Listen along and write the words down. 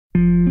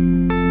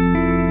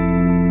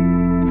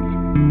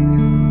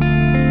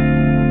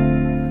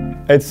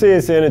At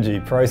CS Energy,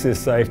 process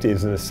safety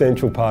is an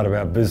essential part of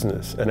our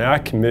business and our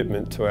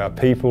commitment to our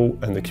people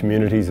and the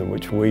communities in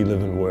which we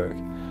live and work.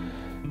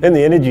 In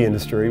the energy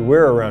industry,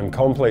 we're around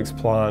complex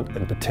plant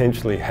and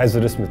potentially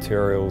hazardous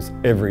materials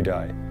every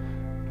day.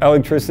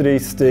 Electricity,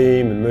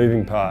 steam and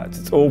moving parts,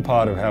 it's all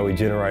part of how we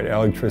generate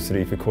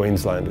electricity for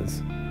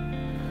Queenslanders.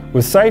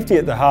 With safety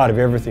at the heart of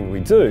everything we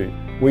do,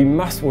 we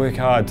must work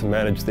hard to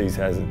manage these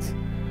hazards.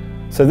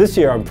 So this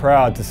year I'm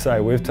proud to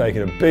say we've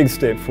taken a big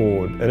step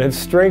forward and have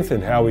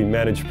strengthened how we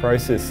manage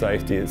process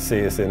safety at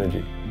CS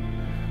Energy.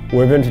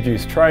 We've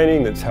introduced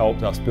training that's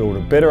helped us build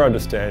a better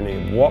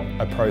understanding of what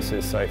a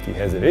process safety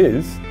hazard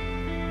is,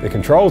 the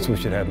controls we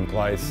should have in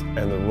place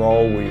and the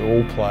role we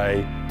all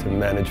play to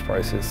manage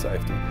process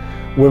safety.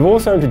 We've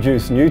also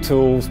introduced new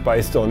tools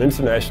based on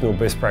international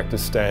best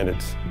practice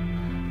standards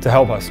to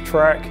help us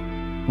track,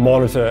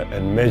 monitor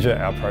and measure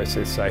our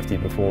process safety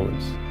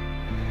performance.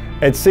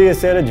 At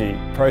CS Energy,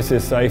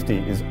 process safety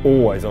is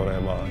always on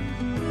our mind.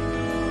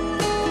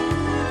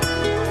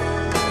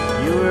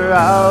 You were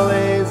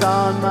always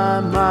on my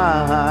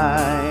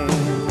mind.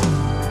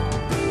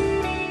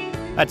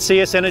 At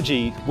CS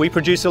Energy, we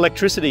produce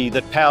electricity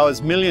that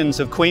powers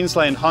millions of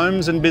Queensland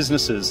homes and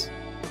businesses.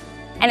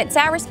 And it's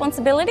our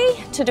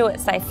responsibility to do it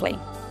safely.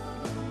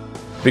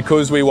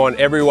 Because we want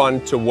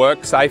everyone to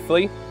work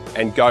safely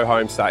and go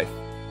home safe.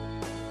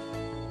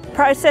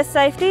 Process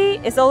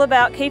safety is all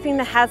about keeping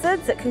the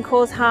hazards that can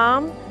cause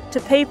harm to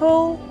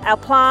people, our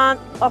plant,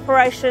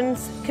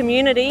 operations,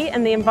 community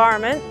and the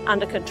environment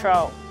under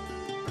control.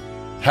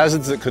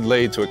 Hazards that could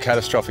lead to a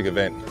catastrophic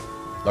event,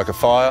 like a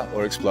fire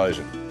or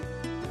explosion.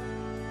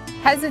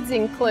 Hazards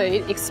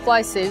include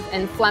explosive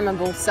and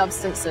flammable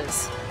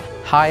substances.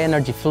 High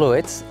energy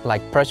fluids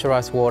like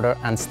pressurized water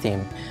and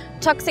steam.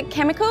 Toxic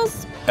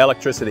chemicals.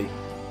 Electricity.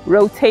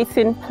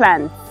 Rotating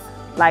plants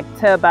like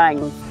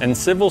turbines. And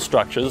civil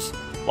structures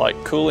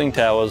like cooling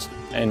towers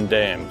and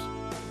dams.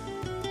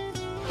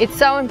 It's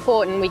so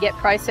important we get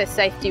process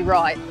safety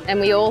right and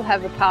we all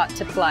have a part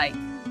to play.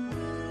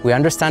 We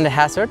understand the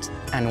hazards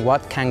and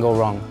what can go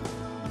wrong.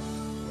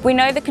 We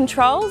know the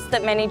controls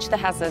that manage the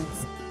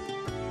hazards.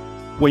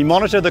 We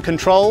monitor the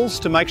controls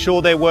to make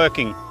sure they're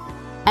working.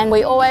 And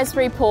we always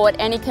report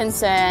any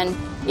concern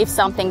if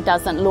something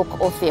doesn't look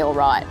or feel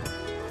right.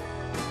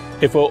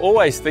 If we're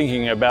always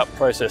thinking about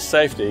process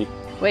safety,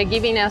 we're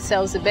giving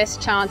ourselves the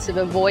best chance of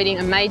avoiding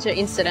a major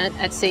incident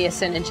at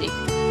CS Energy. You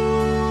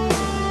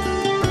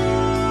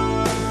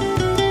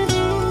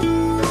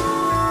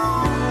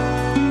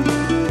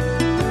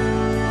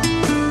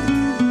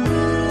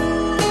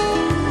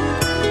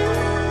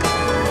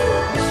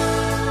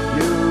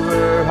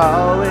were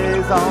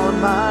always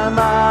on my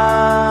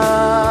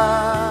mind.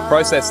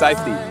 Process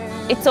safety.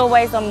 It's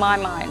always on my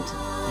mind.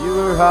 You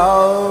were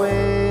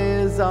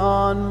always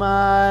on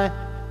my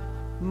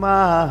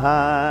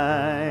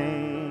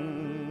mind.